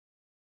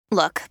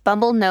Look,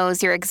 Bumble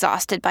knows you're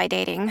exhausted by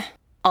dating.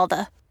 All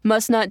the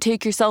must not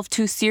take yourself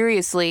too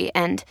seriously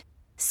and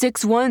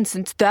 6'1"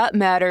 since that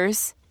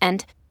matters.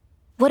 And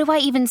what do I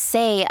even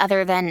say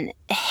other than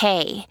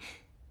hey?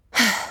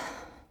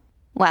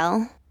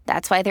 Well,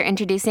 that's why they're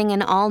introducing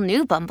an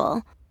all-new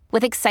Bumble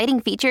with exciting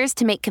features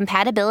to make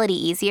compatibility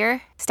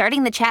easier,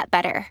 starting the chat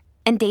better,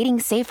 and dating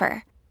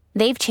safer.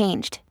 They've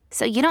changed,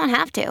 so you don't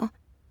have to.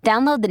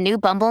 Download the new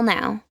Bumble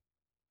now.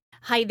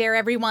 Hi there,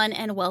 everyone,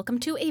 and welcome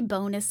to a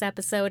bonus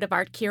episode of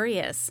Art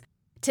Curious.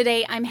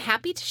 Today, I'm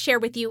happy to share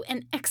with you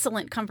an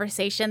excellent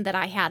conversation that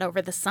I had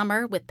over the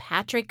summer with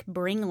Patrick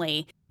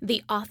Bringley,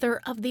 the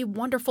author of the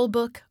wonderful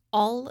book,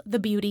 All the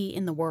Beauty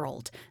in the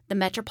World, the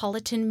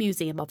Metropolitan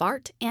Museum of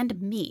Art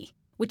and Me,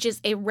 which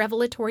is a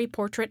revelatory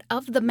portrait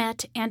of the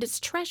Met and its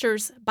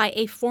treasures by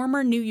a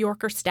former New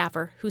Yorker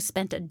staffer who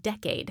spent a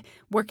decade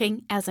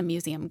working as a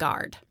museum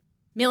guard.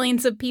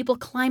 Millions of people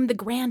climb the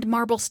grand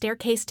marble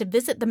staircase to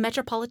visit the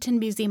Metropolitan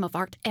Museum of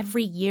Art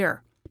every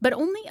year, but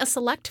only a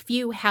select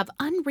few have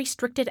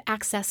unrestricted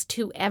access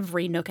to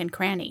every nook and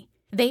cranny.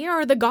 They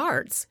are the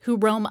guards who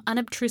roam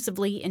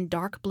unobtrusively in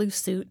dark blue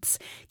suits,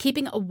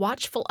 keeping a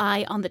watchful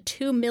eye on the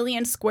 2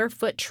 million square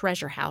foot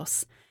treasure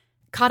house.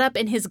 Caught up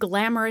in his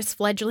glamorous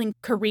fledgling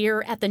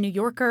career at the New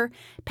Yorker,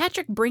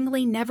 Patrick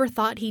Bringley never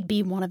thought he'd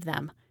be one of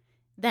them.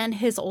 Then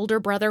his older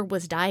brother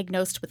was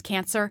diagnosed with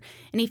cancer,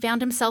 and he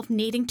found himself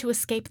needing to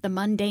escape the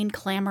mundane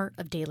clamor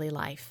of daily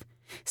life.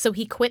 So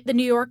he quit the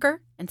New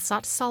Yorker and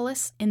sought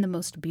solace in the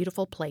most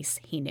beautiful place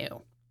he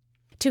knew.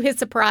 To his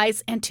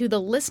surprise and to the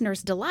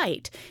listener's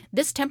delight,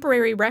 this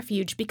temporary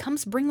refuge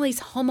becomes Bringley's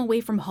home away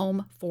from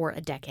home for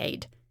a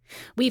decade.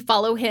 We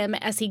follow him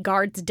as he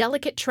guards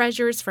delicate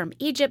treasures from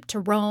Egypt to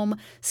Rome,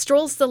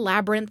 strolls the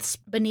labyrinths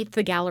beneath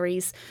the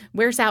galleries,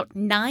 wears out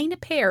 9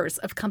 pairs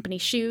of company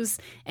shoes,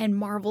 and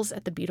marvels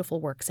at the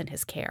beautiful works in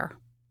his care.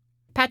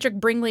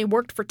 Patrick Bringley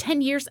worked for 10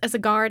 years as a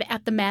guard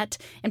at the Met,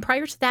 and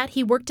prior to that,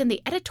 he worked in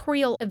the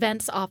editorial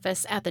events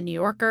office at the New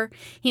Yorker.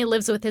 He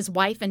lives with his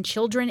wife and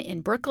children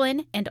in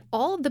Brooklyn, and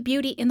All the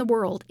Beauty in the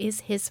World is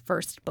his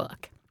first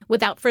book.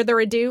 Without further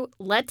ado,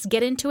 let's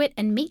get into it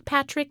and meet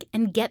Patrick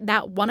and get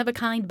that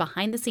one-of-a-kind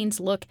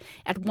behind-the-scenes look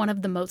at one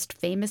of the most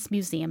famous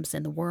museums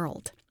in the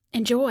world.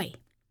 Enjoy!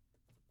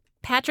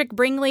 Patrick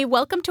Bringley,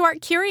 welcome to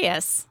Art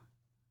Curious.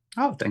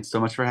 Oh, thanks so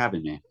much for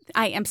having me.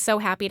 I am so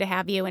happy to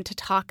have you and to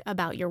talk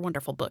about your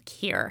wonderful book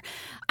here.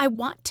 I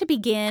want to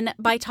begin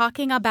by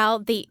talking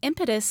about the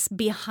impetus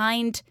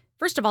behind,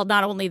 first of all,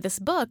 not only this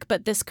book,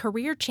 but this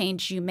career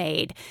change you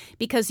made,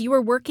 because you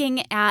were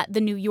working at the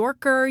New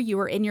Yorker, you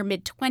were in your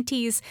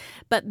mid-20s,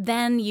 but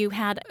then you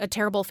had a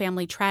terrible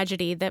family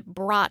tragedy that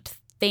brought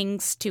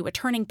things to a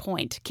turning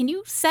point. Can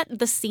you set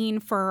the scene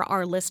for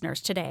our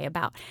listeners today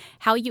about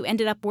how you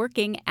ended up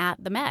working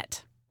at the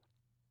Met?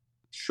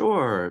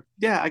 Sure.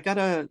 Yeah, I got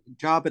a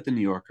job at the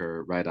New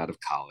Yorker right out of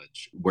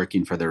college,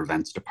 working for their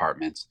events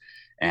department.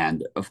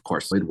 And of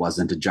course, it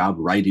wasn't a job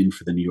writing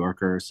for the New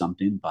Yorker or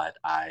something, but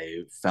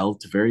I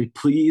felt very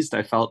pleased.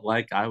 I felt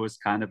like I was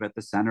kind of at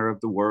the center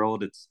of the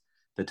world. It's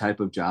the type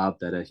of job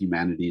that a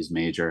humanities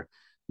major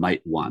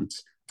might want.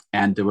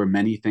 And there were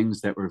many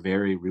things that were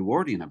very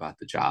rewarding about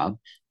the job,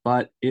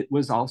 but it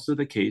was also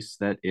the case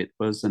that it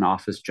was an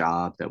office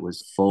job that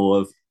was full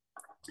of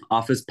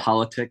office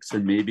politics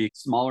and maybe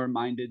smaller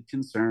minded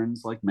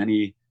concerns like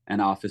many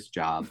an office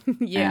job.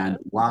 Yeah. And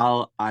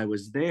while I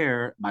was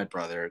there, my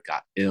brother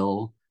got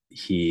ill.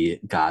 He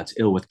got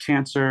ill with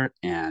cancer,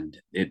 and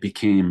it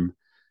became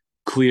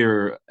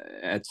clear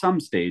at some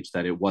stage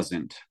that it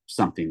wasn't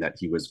something that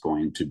he was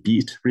going to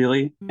beat,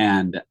 really. Mm-hmm.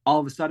 And all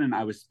of a sudden,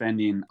 I was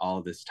spending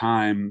all this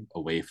time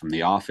away from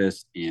the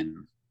office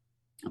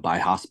by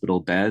hospital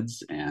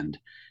beds and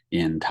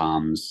in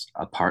Tom's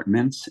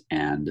apartments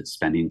and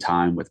spending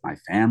time with my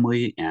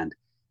family. And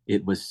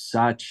it was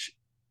such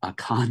a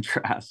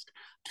contrast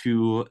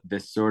to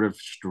this sort of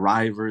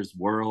striver's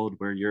world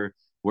where you're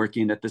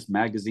working at this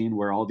magazine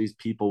where all these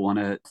people want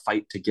to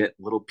fight to get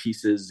little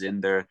pieces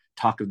in their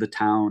talk of the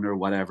town or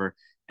whatever.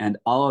 And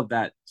all of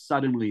that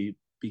suddenly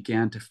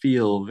began to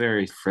feel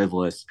very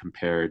frivolous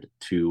compared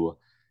to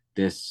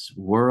this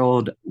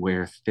world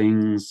where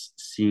things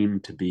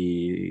seemed to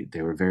be,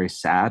 they were very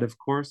sad, of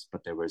course,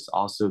 but there was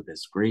also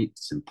this great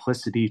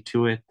simplicity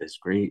to it, this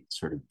great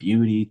sort of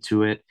beauty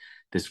to it,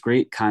 this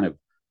great kind of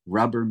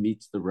rubber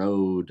meets the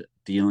road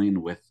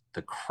dealing with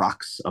the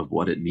crux of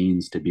what it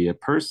means to be a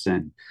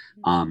person.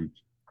 And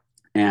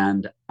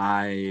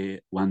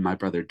when my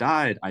brother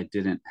died, I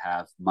didn't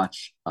have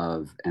much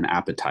of an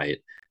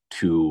appetite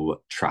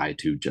to try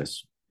to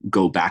just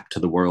go back to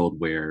the world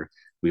where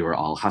we were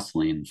all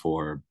hustling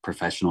for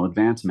professional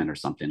advancement or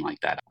something like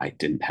that. I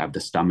didn't have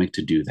the stomach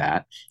to do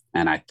that.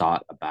 And I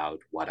thought about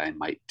what I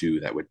might do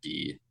that would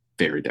be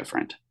very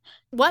different.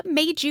 What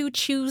made you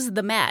choose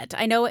the Met?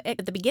 I know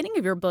at the beginning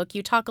of your book,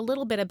 you talk a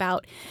little bit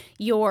about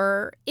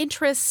your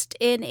interest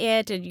in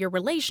it and your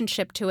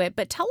relationship to it,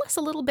 but tell us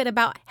a little bit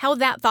about how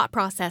that thought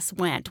process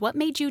went. What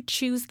made you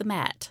choose the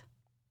Met?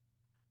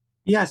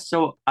 Yes,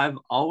 so I've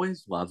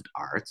always loved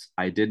art.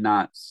 I did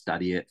not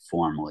study it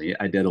formally.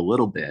 I did a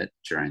little bit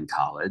during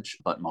college,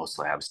 but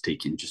mostly I was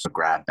taking just a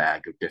grab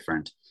bag of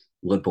different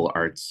liberal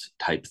arts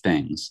type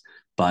things.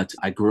 But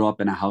I grew up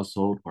in a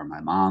household where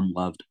my mom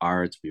loved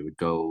art.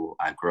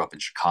 I grew up in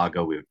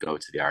Chicago. We would go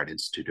to the Art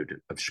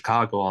Institute of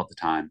Chicago all the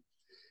time.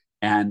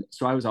 And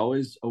so I was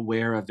always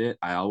aware of it.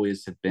 I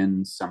always have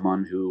been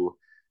someone who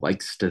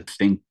likes to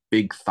think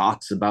big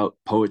thoughts about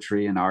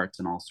poetry and art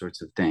and all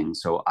sorts of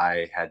things. So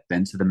I had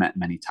been to the Met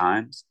many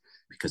times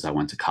because I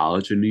went to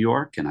college in New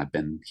York and I've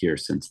been here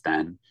since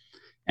then.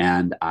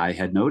 And I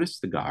had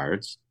noticed the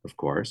guards, of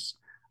course.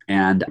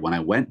 And when I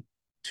went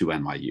to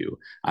NYU,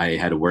 I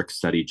had a work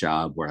study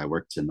job where I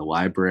worked in the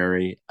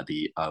library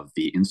of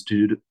the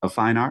Institute of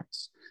Fine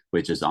Arts,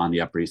 which is on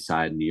the Upper East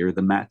Side near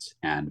the Met.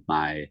 And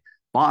my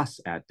boss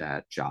at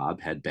that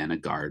job had been a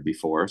guard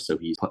before, so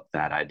he put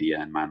that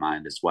idea in my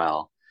mind as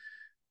well.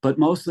 But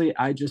mostly,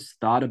 I just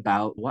thought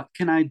about what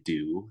can I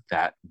do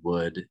that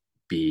would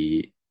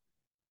be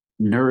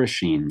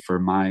nourishing for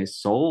my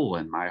soul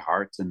and my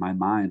heart and my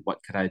mind.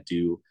 What could I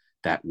do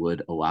that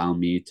would allow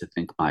me to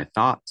think my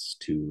thoughts,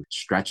 to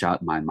stretch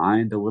out my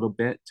mind a little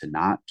bit, to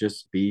not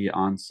just be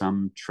on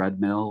some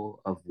treadmill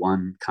of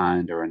one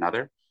kind or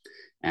another?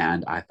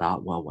 And I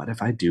thought, well, what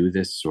if I do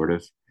this sort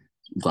of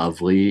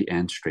lovely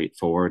and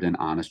straightforward and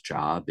honest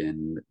job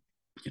in,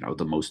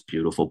 the most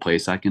beautiful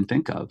place I can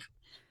think of?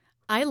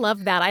 I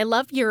love that. I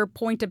love your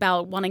point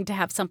about wanting to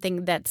have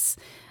something that's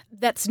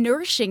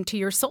nourishing to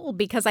your soul,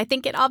 because I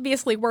think it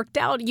obviously worked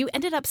out. You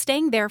ended up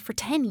staying there for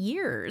 10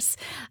 years.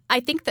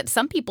 I think that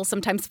some people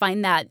sometimes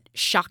find that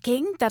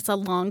shocking. That's a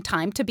long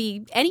time to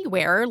be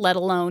anywhere, let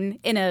alone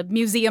in a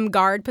museum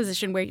guard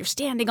position where you're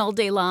standing all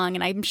day long.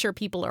 And I'm sure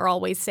people are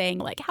always saying,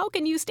 like, how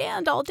can you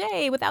stand all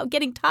day without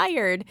getting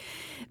tired?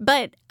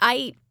 But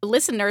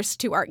listeners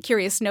to Art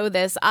Curious know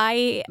this.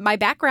 My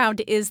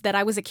background is that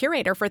I was a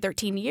curator for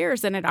 13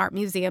 years in an art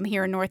museum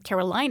here in North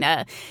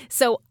Carolina.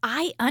 So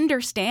I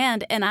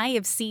understand, and I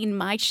have seen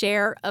my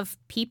share of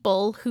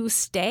people who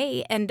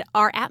stay and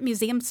are at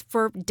museums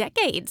for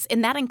decades,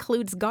 and that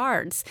includes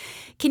guards.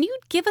 Can you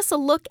give us a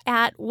look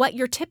at what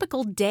your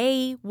typical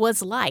day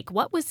was like?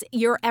 What was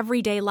your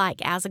everyday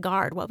like as a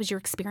guard? What was your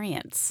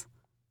experience?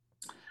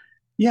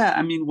 Yeah,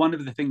 I mean, one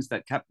of the things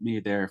that kept me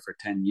there for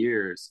 10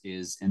 years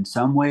is in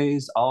some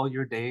ways, all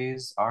your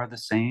days are the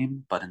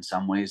same, but in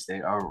some ways, they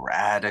are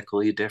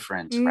radically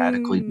different,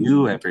 radically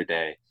new Mm. every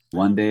day.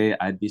 One day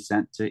I'd be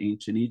sent to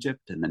ancient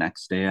Egypt, and the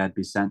next day I'd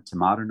be sent to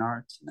modern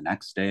art, and the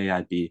next day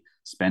I'd be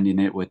spending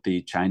it with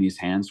the Chinese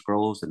hand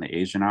scrolls and the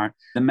Asian art.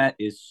 The Met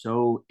is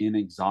so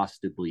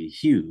inexhaustibly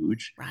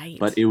huge, Right.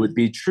 but it would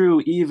be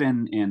true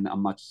even in a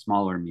much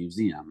smaller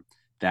museum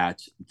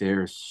that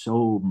there's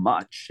so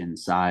much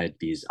inside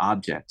these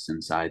objects,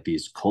 inside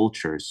these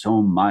cultures,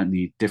 so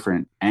many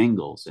different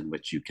angles in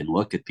which you can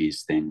look at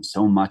these things,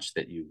 so much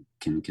that you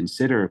can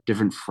consider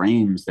different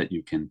frames that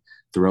you can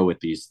throw at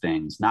these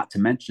things, not to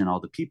mention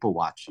all the people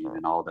watching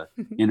and all the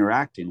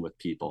interacting with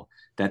people,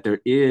 that there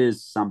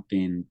is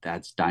something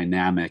that's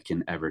dynamic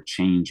and ever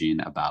changing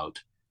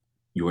about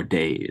your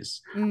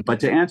days. Mm. But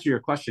to answer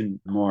your question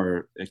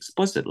more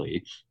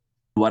explicitly,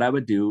 what I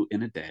would do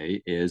in a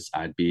day is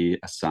I'd be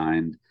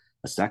assigned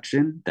a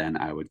section, then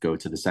I would go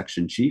to the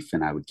section chief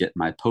and I would get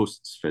my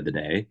posts for the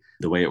day.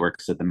 The way it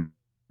works at the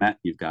Met,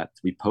 you've got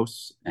 3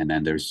 posts, and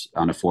then there's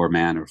on a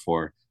 4-man or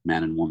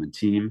 4-man and woman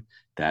team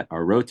that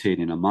are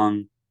rotating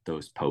among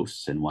those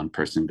posts, and one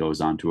person goes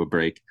on to a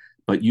break.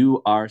 But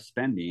you are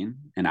spending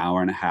an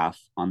hour and a half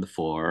on the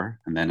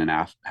floor, and then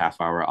half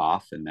hour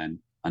off, and then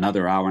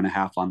another hour and a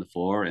half on the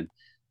floor. And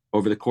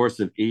over the course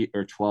of 8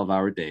 or 12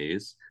 hour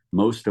days,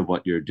 most of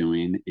what you're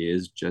doing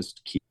is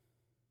just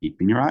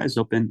keeping your eyes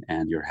open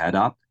and your head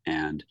up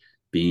and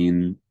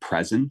being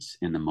present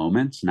in the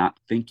moment, not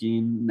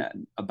thinking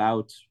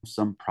about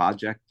some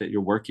project that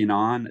you're working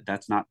on.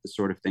 That's not the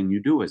sort of thing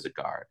you do as a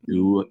guard.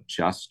 You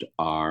just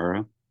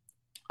are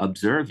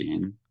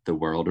observing the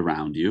world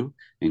around you,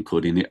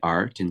 including the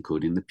art,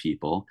 including the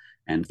people,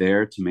 and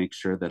there to make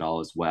sure that all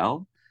is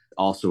well.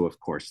 Also, of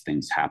course,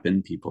 things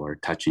happen. People are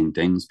touching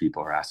things,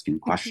 people are asking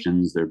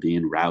questions, they're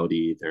being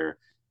rowdy, they're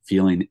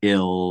feeling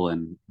ill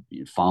and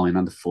falling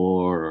on the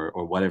floor,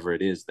 or whatever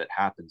it is that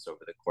happens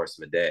over the course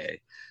of a day.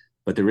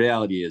 But the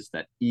reality is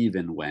that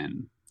even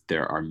when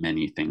there are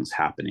many things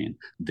happening,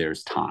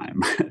 there's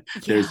time.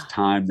 There's Yeah.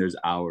 time, there's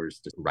hours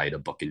to write a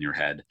book in your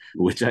head,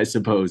 which I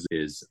suppose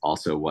is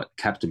also what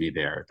kept me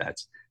there.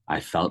 That I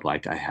felt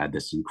like I had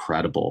this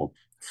incredible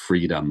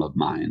freedom of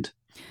mind.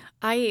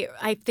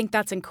 I think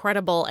that's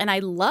incredible. And I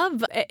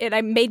love it.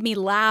 It made me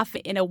laugh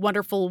in a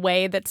wonderful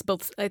way that's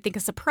both, I think, a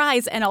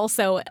surprise and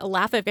also a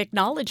laugh of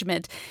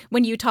acknowledgement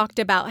when you talked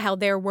about how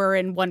there were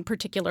in one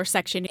particular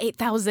section,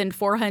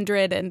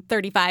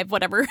 8,435,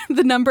 whatever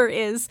the number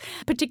is,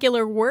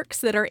 particular works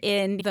that are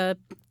in the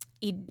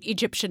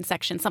Egyptian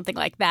section, something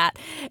like that.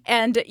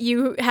 And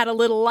you had a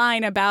little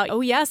line about, oh,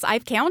 yes,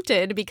 I've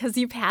counted, because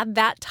you've had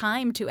that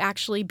time to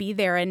actually be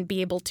there and be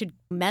able to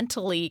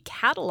mentally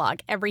catalog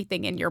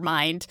everything in your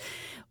mind.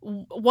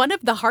 One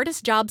of the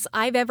hardest jobs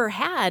I've ever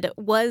had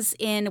was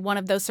in one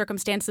of those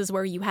circumstances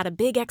where you had a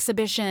big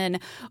exhibition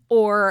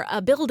or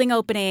a building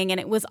opening and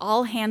it was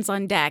all hands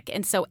on deck.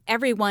 And so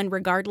everyone,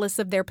 regardless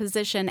of their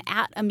position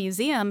at a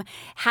museum,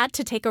 had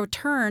to take a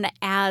turn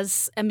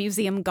as a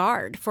museum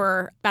guard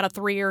for about a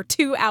 3 or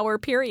 2 hour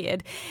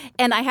period.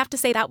 And I have to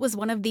say that was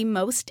one of the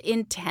most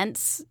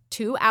intense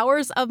 2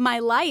 hours of my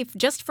life,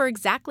 just for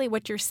exactly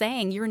what you're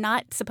saying. You're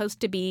not supposed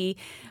to be,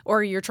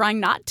 or you're trying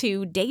not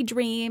to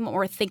daydream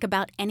or think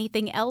about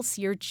anything else.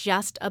 You're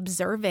just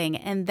observing.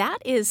 And that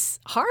is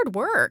hard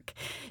work.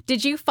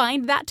 Did you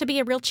find that to be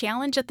a real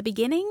challenge at the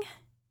beginning?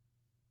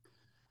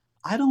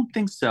 I don't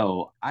think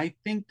so. I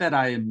think that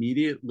I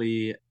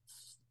immediately,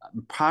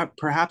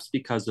 perhaps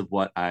because of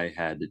what I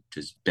had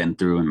just been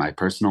through in my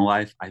personal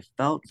life, I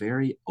felt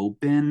very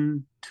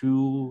open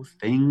to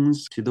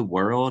things, to the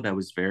world. I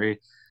was very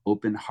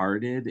open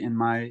hearted in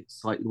my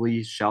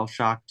slightly shell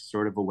shocked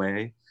sort of a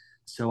way.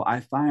 So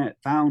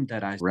found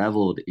that I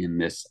reveled in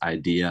this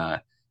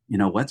idea,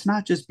 let's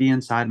not just be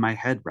inside my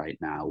head right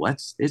now.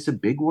 It's a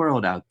big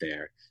world out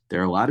there.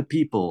 There are a lot of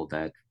people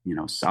that,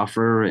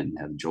 suffer and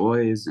have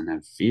joys and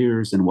have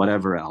fears and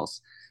whatever else.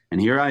 And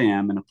here I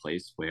am in a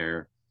place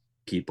where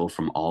people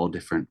from all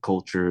different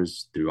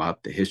cultures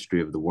throughout the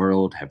history of the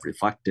world have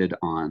reflected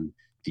on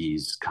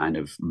these kind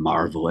of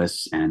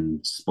marvelous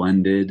and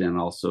splendid and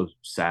also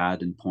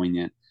sad and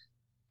poignant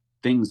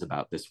things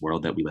about this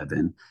world that we live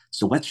in.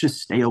 So let's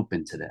just stay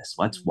open to this.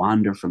 Let's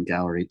wander from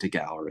gallery to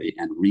gallery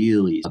and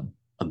really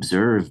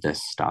observe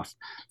this stuff.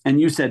 And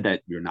you said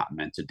that you're not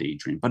meant to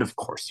daydream, but of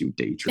course you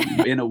daydream.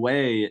 In a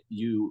way,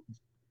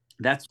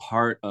 that's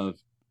part of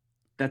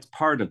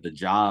the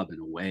job in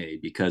a way,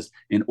 because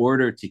in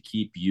order to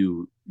keep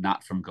you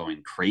not from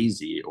going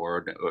crazy,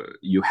 or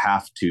you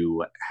have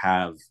to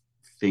have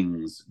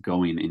things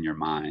going in your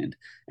mind,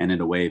 and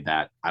in a way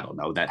that, I don't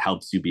know, that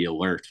helps you be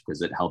alert,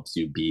 because it helps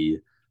you be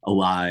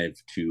alive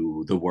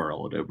to the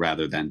world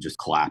rather than just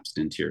collapsed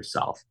into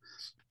yourself.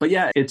 But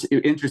yeah, it's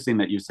interesting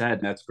that you said,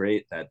 that's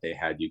great that they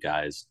had you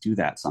guys do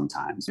that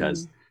sometimes,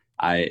 because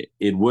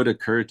it would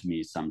occur to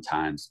me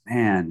sometimes,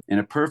 man, in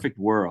a perfect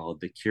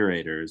world, the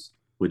curators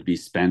would be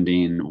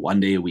spending 1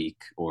 day a week,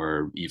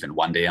 or even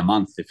 1 day a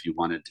month if you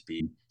wanted to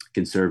be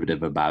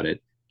conservative about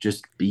it,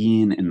 just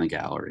being in the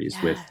galleries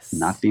with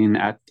nothing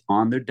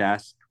on their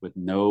desk, with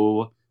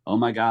no, oh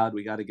my God,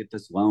 we got to get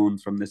this loan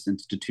from this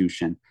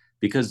institution.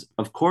 Because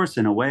of course,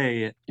 in a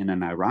way, in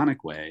an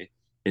ironic way,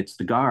 it's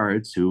the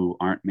guards who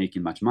aren't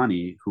making much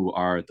money who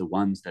are the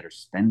ones that are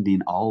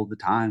spending all the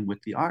time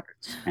with the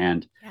arts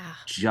and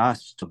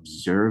just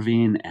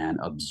observing and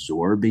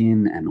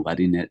absorbing and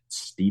letting it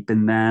steep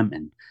in them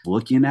and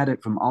looking at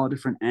it from all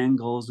different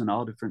angles and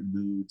all different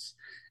moods.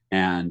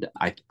 And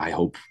I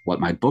hope what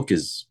my book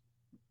is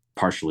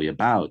partially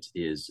about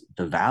is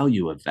the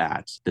value of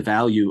that, the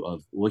value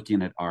of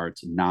looking at art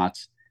not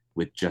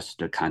with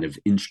just a kind of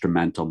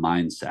instrumental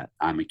mindset.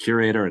 I'm a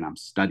curator and I'm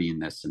studying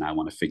this and I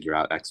want to figure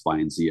out X, Y,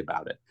 and Z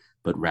about it,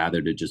 but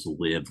rather to just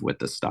live with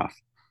the stuff.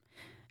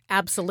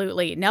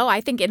 Absolutely. No,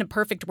 I think in a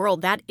perfect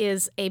world, that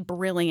is a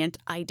brilliant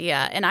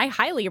idea. And I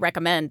highly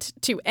recommend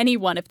to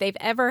anyone, if they've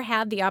ever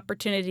had the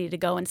opportunity to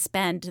go and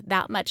spend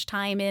that much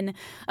time in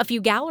a few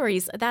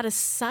galleries, that is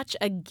such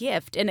a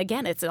gift. And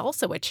again, it's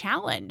also a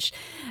challenge.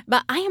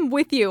 But I am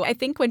with you. I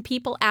think when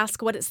people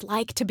ask what it's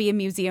like to be a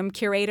museum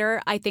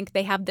curator, I think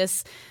they have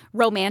this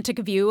romantic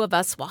view of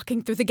us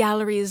walking through the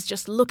galleries,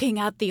 just looking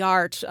at the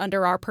art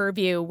under our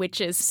purview,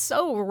 which is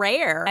so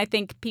rare. I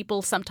think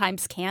people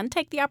sometimes can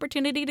take the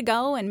opportunity to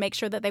go and make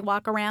sure that they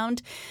walk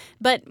around.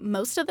 But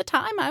most of the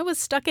time I was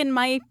stuck in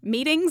my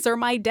meetings or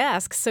my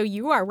desk. So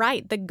you are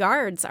right. The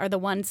guards are the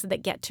ones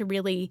that get to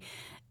really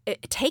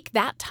take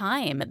that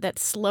time, that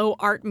slow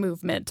art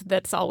movement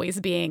that's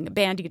always being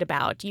bandied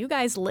about. You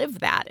guys live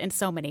that in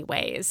so many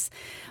ways.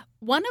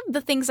 One of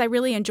the things I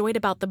really enjoyed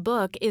about the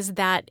book is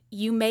that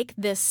you make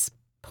this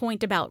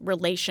point about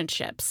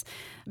relationships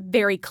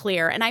very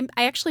clear. And I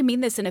actually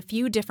mean this in a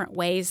few different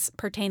ways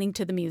pertaining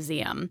to the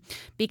museum.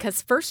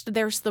 Because first,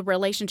 there's the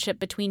relationship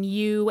between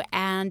you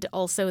and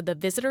also the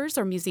visitors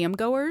or museum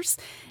goers,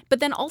 but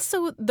then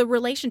also the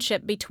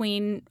relationship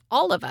between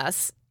all of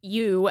us,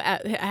 you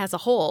as a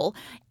whole,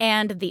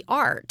 and the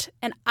art.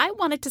 And I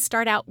wanted to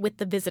start out with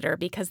the visitor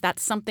because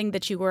that's something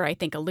that you were, I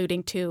think,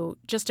 alluding to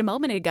just a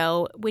moment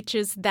ago, which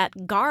is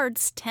that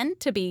guards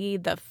tend to be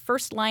the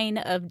first line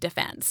of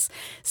defense.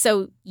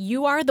 So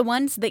you are the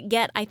ones that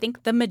get, I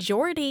think, the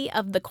majority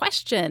of the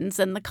questions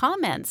and the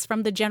comments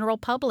from the general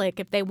public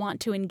if they want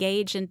to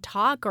engage and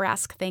talk or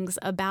ask things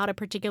about a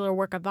particular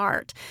work of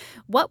art.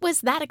 What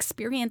was that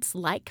experience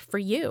like for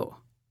you?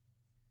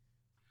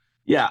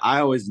 Yeah, I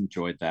always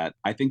enjoyed that.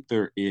 I think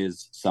there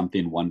is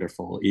something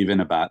wonderful even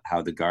about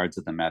how the guards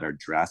at the Met are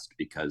dressed,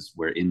 because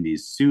we're in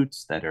these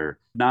suits that are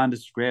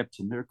nondescript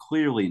and they're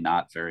clearly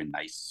not very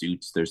nice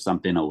suits. There's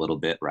something a little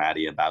bit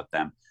ratty about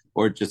them,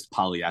 or just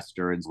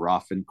polyester and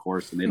rough and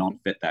coarse, and they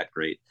don't fit that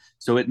great.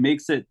 So it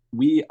makes it,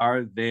 we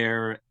are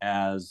there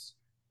as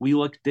we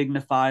look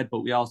dignified,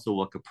 but we also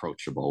look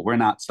approachable. We're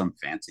not some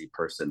fancy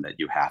person that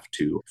you have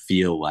to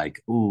feel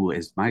like, ooh,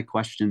 is my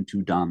question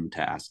too dumb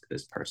to ask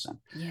this person?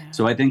 Yeah.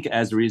 So I think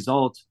as a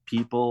result,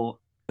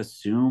 people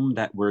assume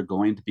that we're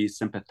going to be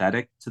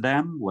sympathetic to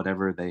them,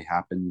 whatever they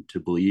happen to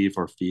believe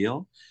or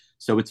feel.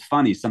 So it's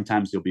funny,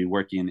 sometimes you'll be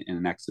working in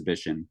an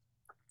exhibition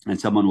and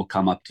someone will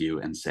come up to you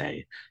and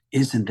say,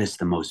 isn't this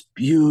the most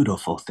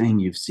beautiful thing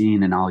you've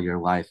seen in all your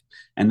life?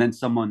 And then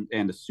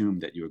and assume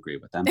that you agree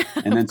with them.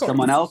 And then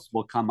someone else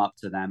will come up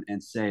to them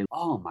and say,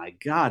 oh my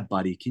God,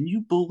 buddy, can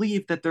you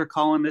believe that they're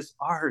calling this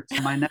art?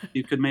 My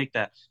nephew could make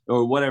that,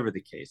 or whatever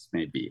the case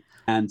may be.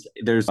 And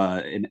there's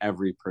an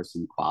every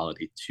person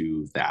quality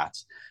to that.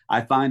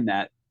 I find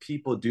that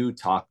people do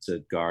talk to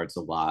guards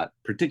a lot,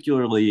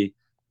 particularly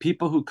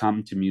people who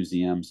come to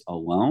museums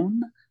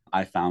alone.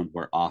 I found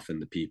were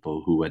often the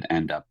people who would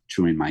end up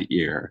chewing my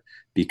ear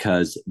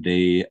because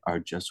they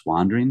are just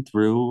wandering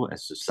through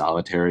as a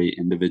solitary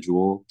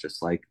individual,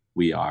 just like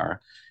we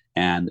are.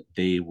 And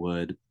they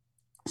would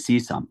see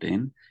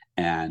something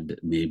and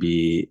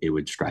maybe it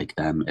would strike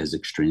them as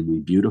extremely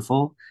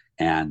beautiful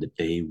and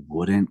they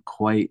wouldn't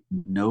quite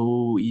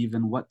know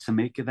even what to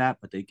make of that,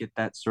 but they get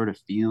that sort of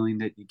feeling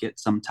that you get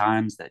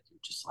sometimes that you're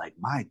just like,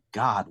 my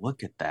God,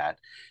 look at that.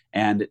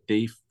 And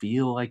they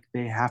feel like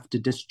they have to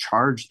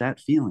discharge that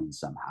feeling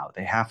somehow.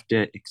 They have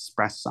to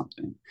express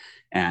something.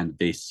 And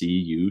they see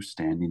you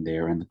standing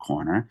there in the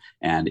corner.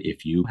 And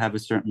if you have a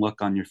certain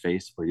look on your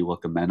face where you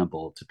look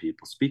amenable to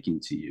people speaking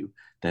to you,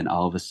 then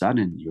all of a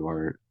sudden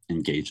you're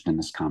engaged in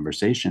this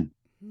conversation.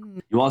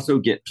 You also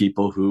get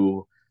people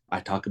who I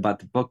talk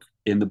about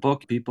in the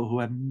book, people who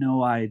have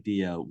no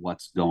idea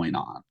what's going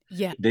on.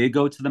 Yeah. They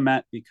go to the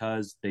Met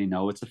because they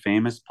know it's a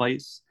famous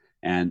place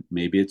and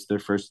maybe it's their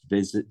first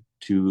visit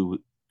to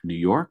New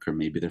York or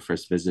maybe their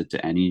first visit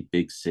to any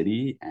big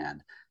city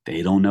and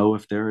they don't know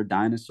if there are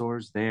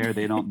dinosaurs there.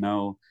 They don't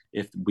know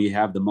if we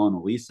have the Mona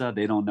Lisa.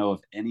 They don't know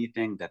if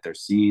anything that they're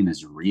seeing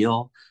is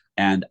real.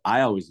 And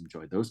I always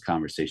enjoy those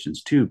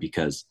conversations too,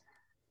 because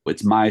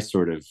it's my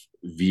sort of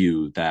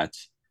view that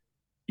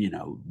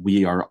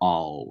we are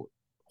all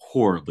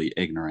horribly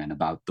ignorant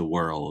about the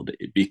world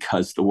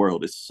because the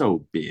world is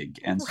so big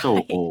and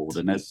so old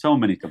and has so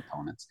many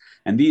components.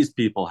 And these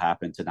people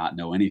happen to not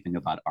know anything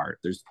about art.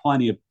 There's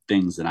plenty of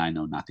things that I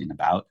know nothing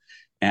about.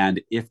 And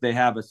if they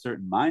have a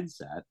certain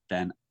mindset,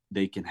 then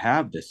they can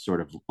have this sort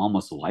of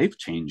almost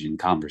life-changing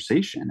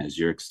conversation as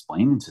you're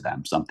explaining to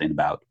them something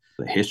about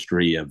the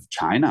history of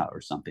China or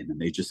something. And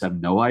they just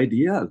have no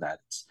idea that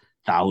it's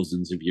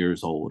thousands of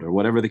years old or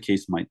whatever the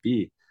case might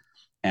be.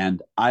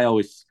 And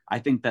I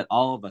think that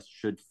all of us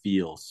should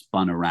feel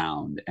spun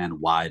around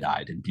and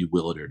wide-eyed and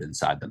bewildered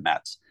inside the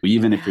Met.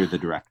 Even if you're the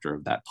director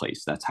of that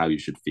place, that's how you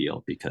should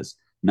feel because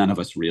none of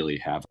us really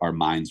have our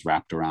minds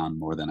wrapped around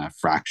more than a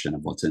fraction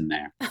of what's in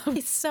there.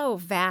 It's so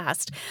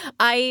vast.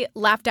 I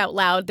laughed out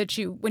loud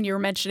when you were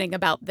mentioning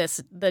about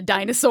the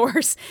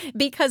dinosaurs,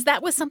 because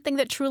that was something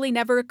that truly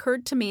never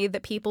occurred to me,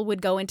 that people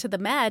would go into the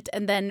Met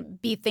and then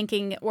be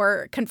thinking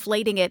or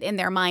conflating it in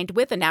their mind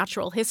with a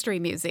natural history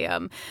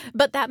museum.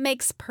 But that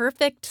makes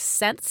perfect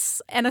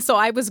sense. And so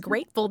I was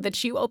grateful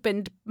that you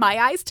opened my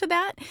eyes to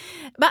that.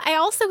 But I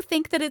also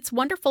think that it's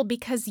wonderful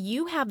because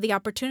you have the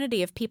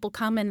opportunity, if people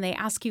come and they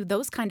ask you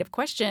those kind of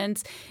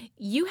questions,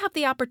 you have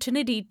the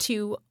opportunity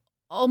to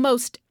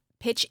almost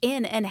pitch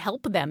in and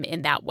help them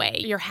in that way.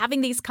 You're having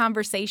these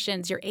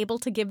conversations, you're able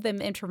to give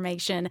them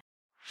information.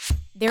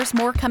 There's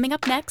more coming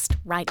up next,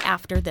 right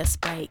after this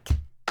break.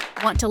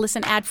 Want to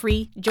listen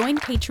ad-free? Join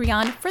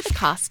Patreon for the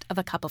cost of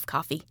a cup of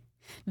coffee.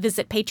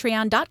 Visit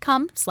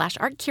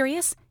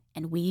patreon.com/artcurious,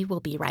 and we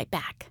will be right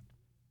back.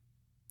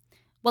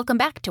 Welcome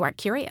back to Art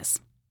Curious.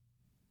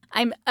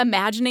 I'm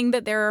imagining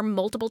that there are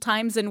multiple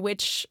times in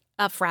which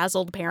a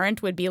frazzled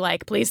parent would be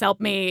like, please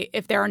help me.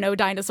 If there are no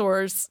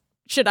dinosaurs,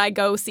 should I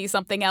go see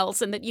something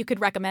else? And that you could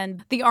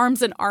recommend The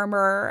Arms and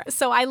Armor.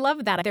 So I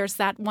love that. There's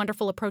that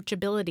wonderful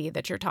approachability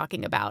that you're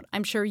talking about.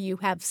 I'm sure you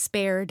have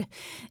spared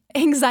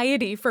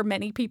anxiety for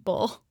many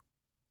people.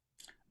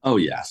 Oh,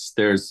 yes.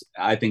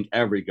 I think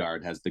every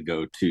guard has the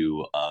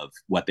go-to of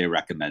what they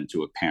recommend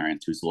to a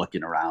parent who's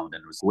looking around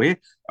and was, wait,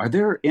 are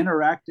there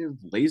interactive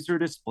laser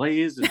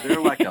displays? Is there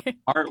like a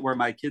part where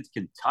my kids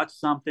can touch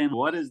something?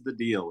 What is the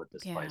deal with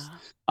this place?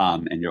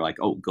 And you're like,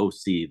 oh, go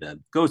see the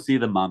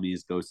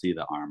mummies, go see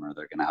the armor.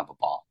 They're going to have a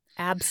ball.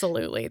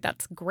 Absolutely.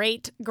 That's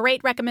great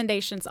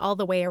recommendations all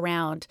the way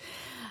around.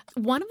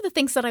 One of the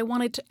things that I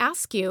wanted to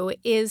ask you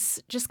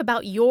is just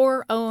about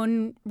your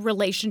own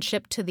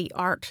relationship to the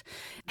art.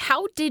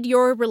 How did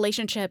your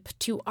relationship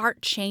to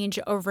art change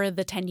over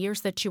the 10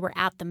 years that you were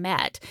at the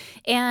Met?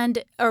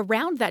 And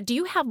around that, do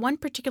you have one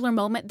particular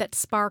moment that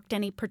sparked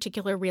any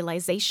particular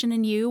realization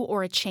in you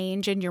or a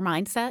change in your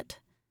mindset?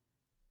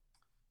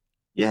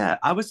 Yeah,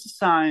 I was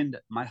assigned,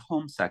 my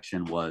home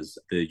section was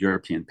the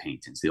European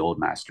paintings, the old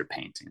master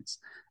paintings.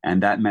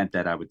 And that meant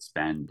that I would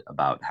spend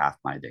about half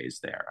my days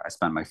there. I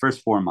spent my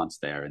first 4 months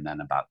there and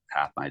then about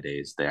half my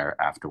days there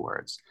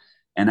afterwards.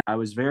 And I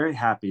was very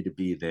happy to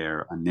be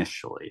there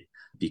initially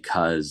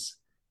because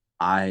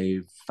I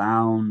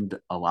found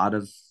a lot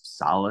of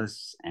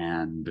solace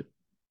and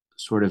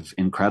sort of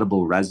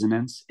incredible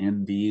resonance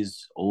in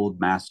these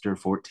old master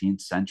 14th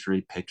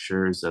century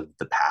pictures of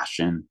the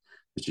Passion,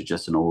 which is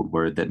just an old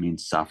word that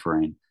means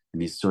suffering,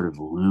 and these sort of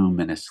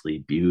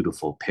luminously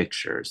beautiful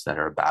pictures that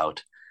are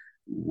about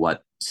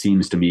what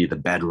seems to me the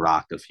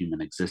bedrock of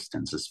human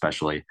existence,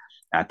 especially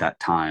at that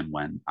time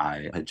when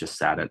I had just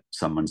sat at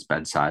someone's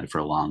bedside for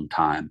a long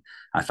time.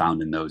 I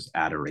found in those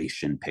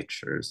adoration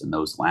pictures and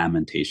those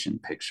lamentation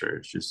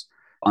pictures just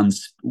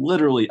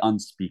literally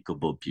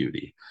unspeakable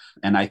beauty.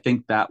 And I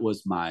think that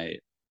was my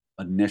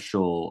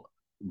initial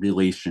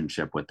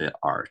relationship with the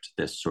art,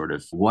 this sort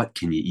of, what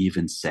can you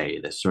even say,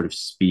 this sort of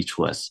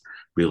speechless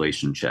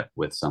relationship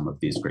with some of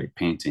these great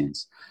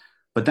paintings.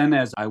 But then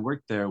as I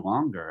worked there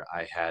longer,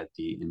 I had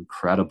the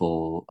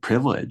incredible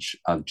privilege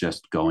of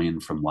just going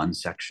from one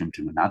section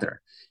to another.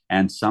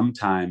 And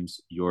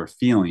sometimes your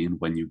feeling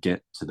when you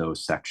get to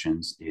those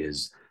sections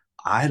is,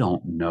 I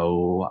don't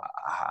know,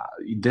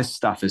 this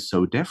stuff is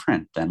so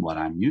different than what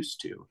I'm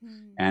used to.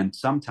 Mm. And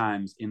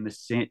sometimes in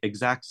the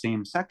exact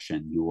same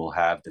section, you will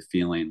have the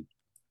feeling,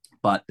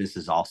 but this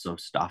is also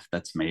stuff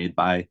that's made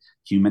by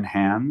human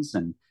hands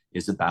and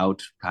is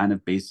about kind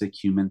of basic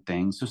human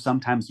things. So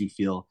sometimes you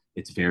feel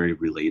it's very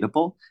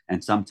relatable,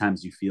 and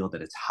sometimes you feel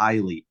that it's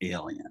highly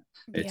alien,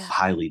 it's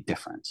highly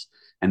different.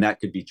 And that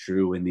could be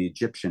true in the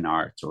Egyptian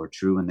art or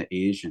true in the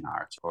Asian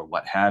art or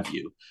what have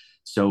you.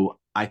 So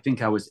I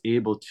think I was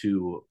able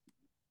to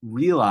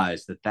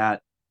realize that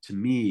that to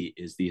me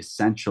is the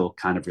essential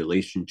kind of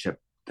relationship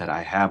that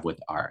I have with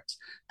art,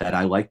 that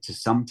I like to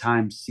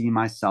sometimes see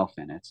myself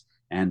in it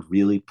and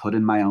really put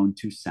in my own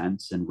 2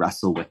 cents and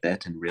wrestle with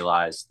it and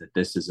realize that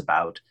this is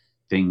about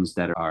things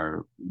that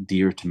are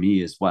dear to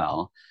me as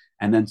well.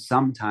 And then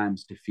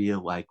sometimes to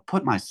feel like,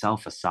 put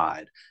myself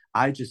aside.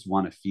 I just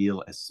want to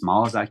feel as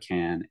small as I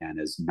can and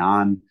as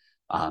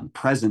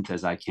present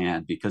as I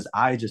can, because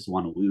I just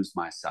want to lose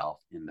myself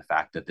in the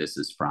fact that this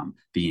is from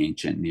the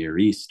ancient Near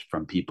East,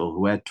 from people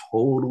who had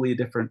totally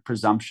different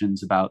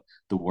presumptions about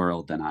the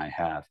world than I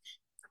have.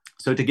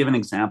 So to give an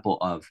example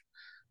of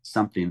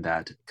something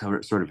that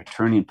sort of a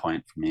turning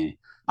point for me,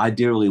 I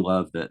dearly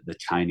love the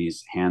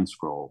Chinese hand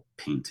scroll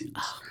paintings.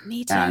 Oh,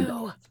 me too.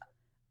 And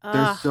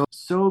they're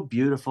so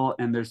beautiful,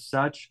 and there's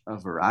such a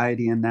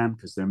variety in them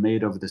because they're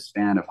made over the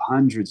span of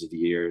hundreds of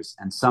years.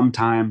 And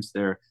sometimes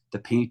the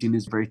painting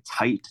is very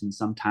tight, and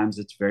sometimes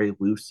it's very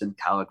loose and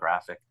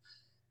calligraphic.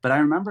 But I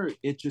remember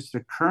it just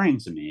occurring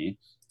to me,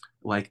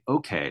 like,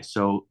 okay,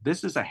 so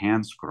this is a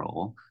hand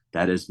scroll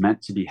that is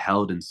meant to be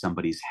held in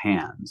somebody's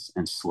hands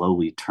and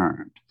slowly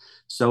turned.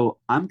 So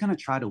I'm going to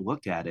try to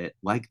look at it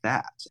like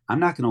that.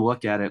 I'm not going to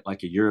look at it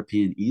like a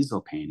European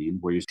easel painting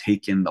where you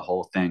take in the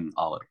whole thing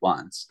all at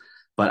once.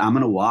 But I'm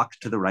going to walk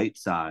to the right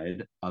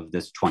side of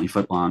this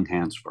 20-foot long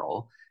hand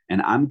scroll,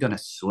 and I'm going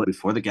to,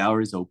 before the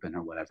gallery's open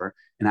or whatever,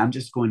 and I'm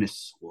just going to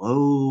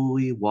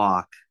slowly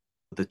walk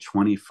the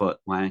 20-foot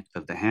length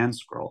of the hand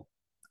scroll.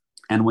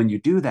 And when you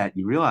do that,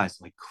 you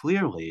realize, like,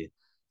 clearly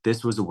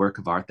this was a work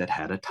of art that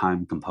had a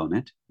time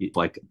component,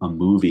 like a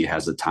movie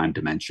has a time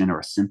dimension or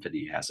a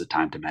symphony has a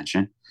time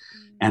dimension.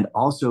 Mm. And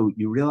also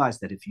you realize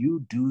that if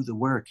you do the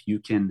work, you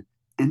can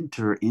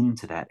enter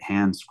into that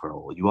hand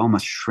scroll. You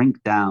almost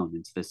shrink down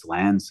into this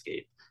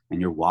landscape,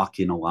 and you're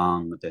walking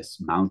along this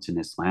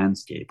mountainous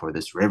landscape or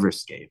this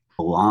riverscape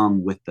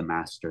along with the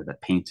master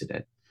that painted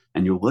it.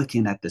 And you're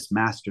looking at this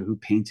master who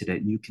painted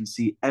it, and you can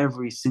see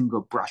every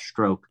single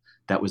brushstroke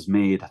that was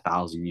made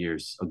 1,000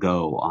 years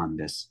ago on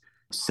this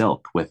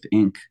silk with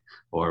ink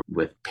or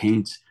with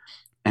paint.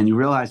 And you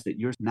realize that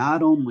you're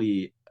not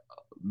only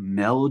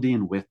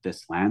melding with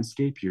this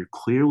landscape, you're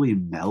clearly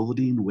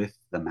melding with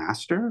the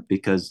master,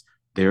 because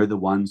they're the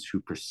ones who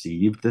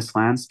perceived this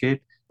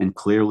landscape. And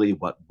clearly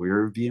what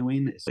we're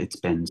viewing, it's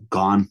been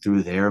gone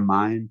through their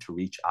mind to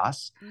reach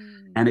us.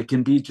 Mm. And it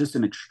can be just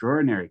an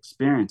extraordinary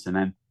experience. And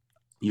then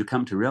you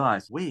come to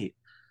realize, wait,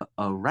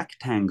 a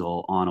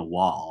rectangle on a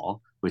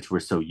wall, which we're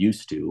so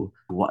used to,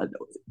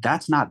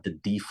 that's not the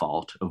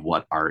default of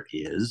what art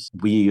is.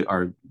 We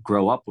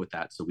grow up with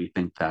that, so we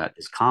think that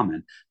is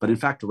common. But in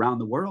fact, around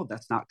the world,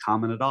 that's not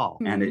common at all.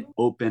 Mm-hmm. And it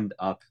opened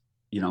up,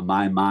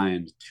 my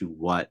mind to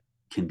what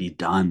can be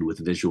done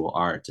with visual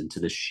art and to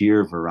the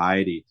sheer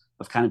variety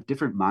of kind of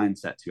different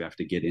mindsets you have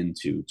to get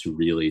into to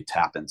really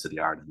tap into the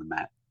art in the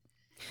Met.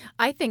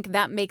 I think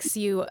that makes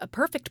you a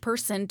perfect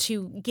person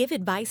to give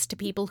advice to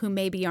people who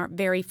maybe aren't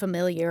very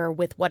familiar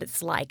with what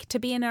it's like to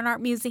be in an art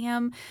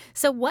museum.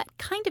 So what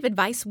kind of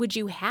advice would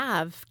you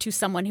have to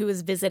someone who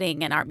is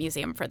visiting an art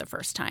museum for the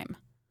first time?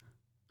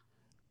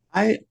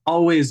 I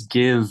always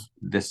give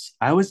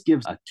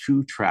a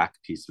 2-track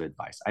piece of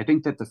advice. I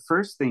think that the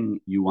first thing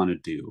you want to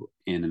do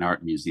in an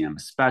art museum,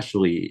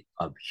 especially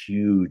a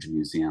huge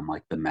museum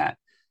like the Met,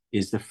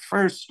 is the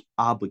first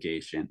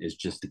obligation is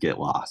just to get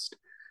lost.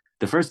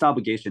 The first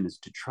obligation is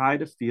to try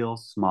to feel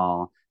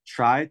small,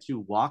 try to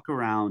walk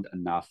around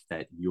enough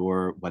that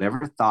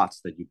whatever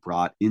thoughts that you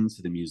brought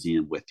into the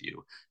museum with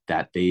you,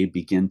 that they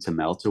begin to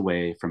melt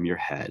away from your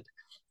head.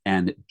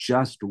 and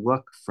just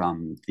look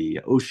from the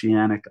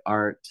oceanic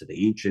art to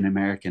the ancient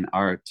American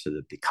art to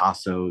the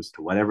Picassos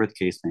to whatever the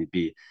case may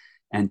be,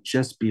 and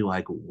just be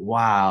like,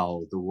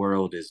 wow, the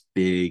world is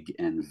big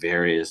and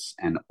various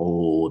and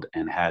old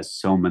and has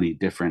so many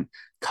different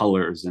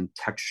colors and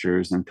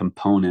textures and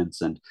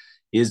components. And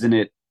isn't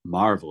it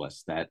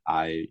marvelous that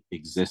I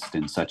exist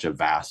in such a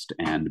vast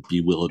and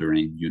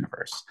bewildering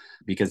universe?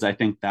 Because I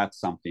think that's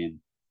something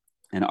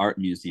an art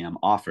museum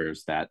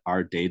offers that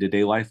our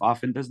day-to-day life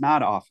often does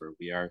not offer.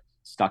 We are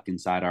stuck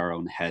inside our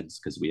own heads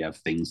because we have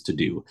things to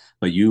do.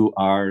 But you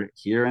are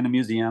here in a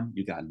museum,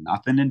 you got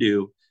nothing to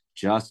do,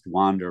 just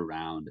wander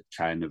around,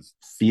 kind of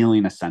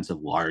feeling a sense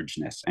of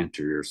largeness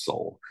enter your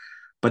soul.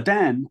 But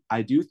then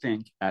I do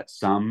think at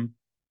some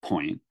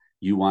point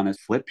you want to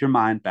flip your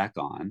mind back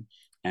on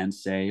and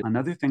say,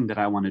 another thing that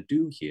I want to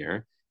do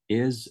here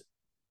is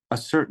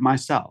assert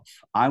myself.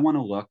 I want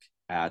to look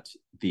at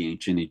the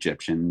ancient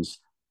Egyptians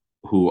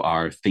who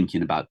are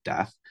thinking about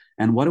death.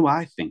 And what do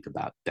I think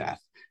about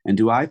death? And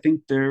do I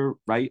think they're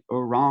right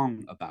or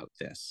wrong about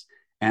this?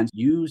 And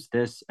use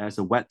this as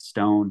a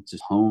whetstone to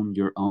hone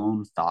your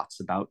own thoughts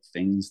about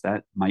things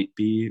that might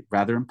be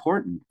rather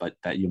important, but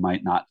that you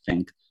might not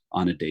think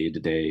on a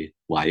day-to-day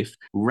life.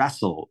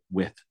 Wrestle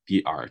with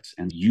the art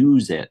and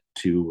use it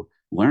to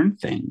learn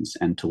things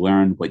and to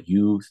learn what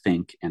you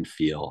think and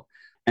feel.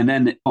 And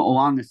then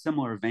along a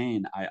similar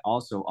vein, I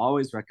also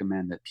always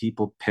recommend that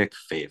people pick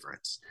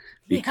favorites,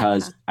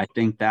 because I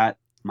think that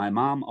my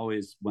mom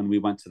always, when we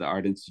went to the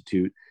Art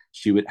Institute,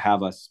 she would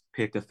have us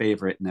pick a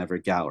favorite in every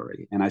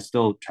gallery. And I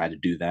still try to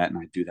do that. And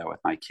I do that with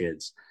my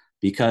kids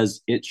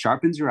because it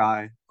sharpens your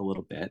eye a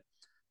little bit,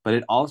 but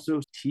it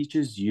also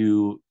teaches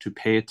you to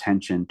pay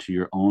attention to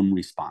your own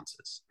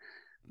responses.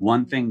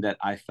 One thing that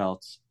I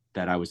felt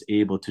that I was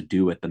able to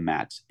do at the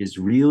Met is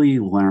really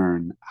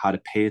learn how to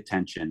pay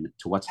attention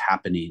to what's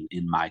happening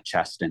in my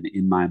chest and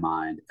in my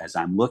mind as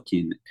I'm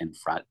looking in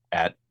front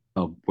at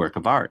a work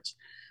of art.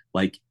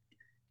 Like,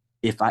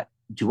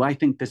 do I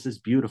think this is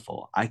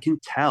beautiful? I can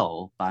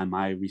tell by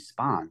my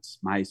response,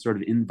 my sort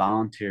of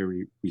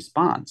involuntary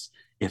response,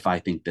 if I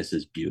think this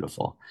is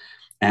beautiful.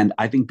 And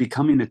I think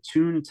becoming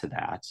attuned to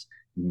that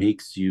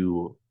makes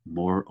you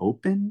more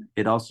open.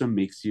 It also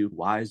makes you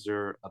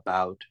wiser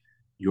about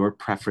your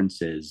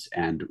preferences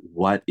and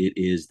what it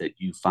is that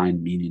you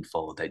find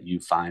meaningful, that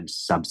you find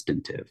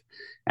substantive.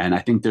 And I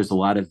think there's a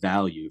lot of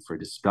value for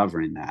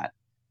discovering that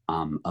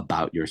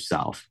about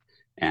yourself.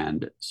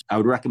 And I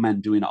would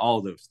recommend doing all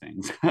those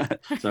things.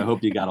 So I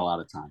hope you got a lot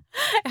of time.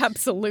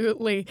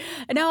 Absolutely.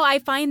 No, I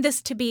find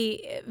this to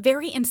be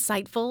very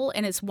insightful,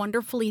 and it's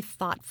wonderfully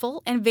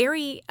thoughtful and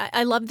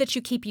I love that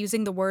you keep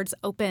using the words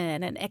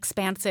open and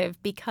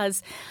expansive,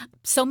 because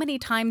so many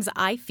times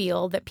I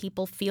feel that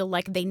people feel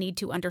like they need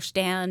to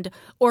understand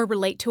or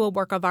relate to a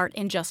work of art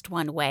in just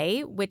one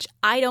way, which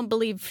I don't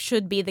believe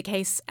should be the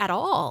case at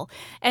all.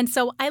 And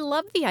so I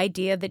love the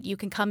idea that you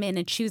can come in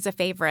and choose a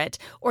favorite,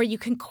 or you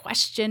can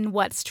question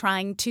what's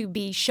trying to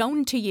be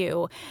shown to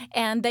you,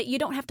 and that you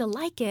don't have to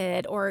like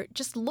it, or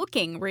just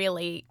looking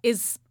really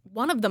is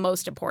one of the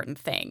most important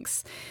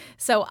things.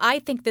 So I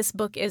think this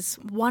book is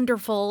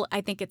wonderful. I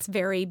think it's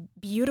very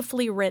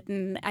beautifully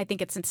written. I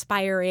think it's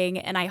inspiring,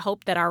 and I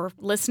hope that our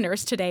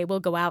listeners today will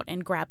go out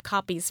and grab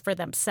copies for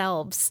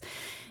themselves.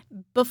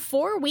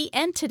 Before we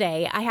end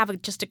today, I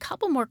have just a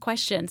couple more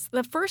questions.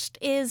 The first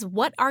is,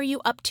 what are you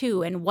up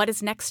to and what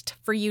is next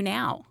for you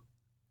now?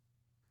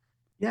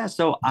 Yeah,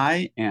 so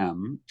I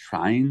am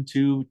trying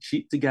to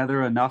cheat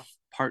together enough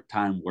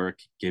part-time work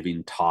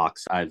giving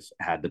talks. I've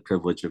had the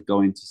privilege of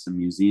going to some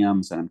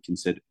museums, and I'm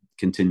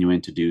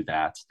continuing to do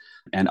that.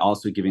 And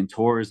also giving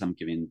tours. I'm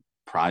giving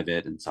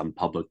private and some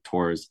public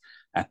tours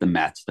at the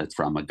Met, that's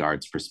from a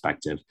guard's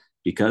perspective,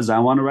 because I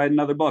want to write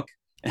another book.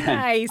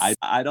 Nice. And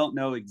I don't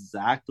know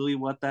exactly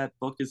what that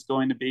book is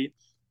going to be,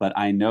 but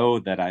I know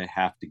that I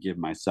have to give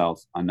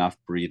myself enough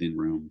breathing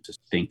room to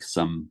think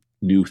some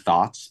new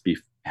thoughts,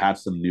 have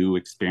some new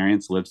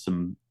experience, live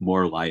some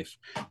more life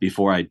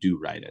before I do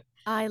write it.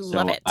 I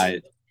love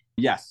it.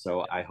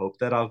 So I hope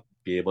that I'll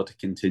be able to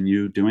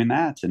continue doing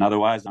that. And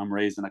otherwise, I'm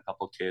raising a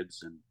couple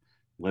kids and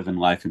living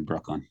life in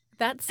Brooklyn.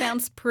 That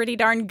sounds pretty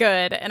darn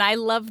good. And I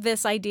love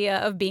this idea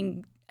of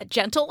being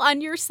gentle on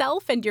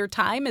yourself and your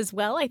time as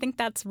well. I think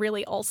that's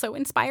really also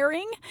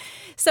inspiring.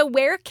 So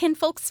where can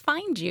folks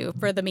find you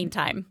for the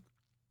meantime?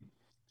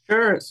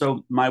 Sure.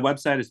 So my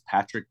website is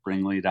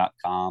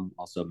patrickbringley.com,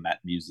 also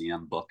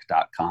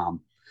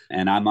metmuseumbook.com.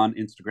 And I'm on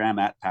Instagram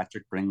at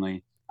Patrick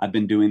Bringley. I've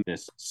been doing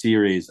this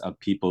series of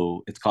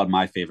people, it's called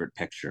My Favorite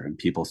Picture, and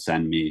people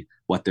send me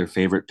what their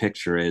favorite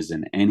picture is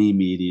in any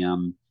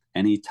medium,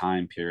 any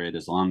time period,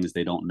 as long as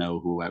they don't know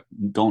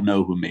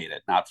who made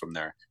it, not from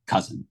their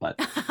cousin, but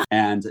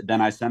and then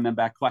I send them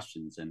back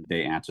questions and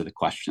they answer the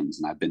questions.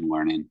 And I've been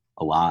learning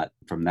a lot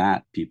from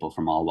that, people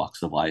from all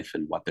walks of life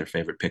and what their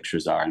favorite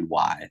pictures are and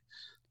why.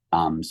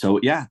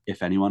 So yeah,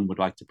 if anyone would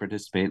like to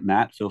participate in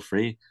that, feel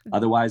free.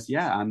 Otherwise,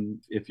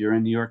 if you're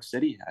in New York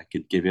City, I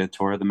could give you a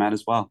tour of the Met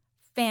as well.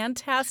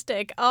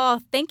 Fantastic.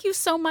 Oh, thank you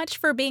so much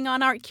for being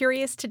on Art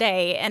Curious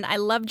today. And I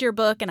loved your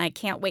book, and I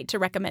can't wait to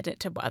recommend it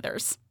to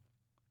others.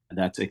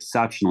 That's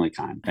exceptionally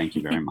kind. Thank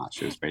you very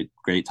much. It was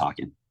great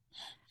talking.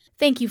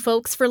 Thank you,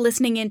 folks, for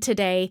listening in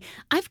today.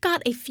 I've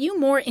got a few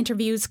more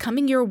interviews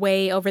coming your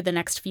way over the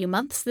next few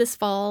months this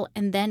fall,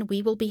 and then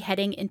we will be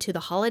heading into the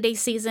holiday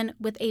season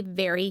with a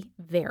very,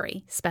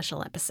 very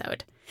special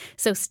episode.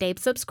 So stay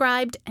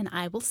subscribed, and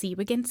I will see you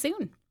again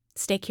soon.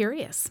 Stay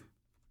curious.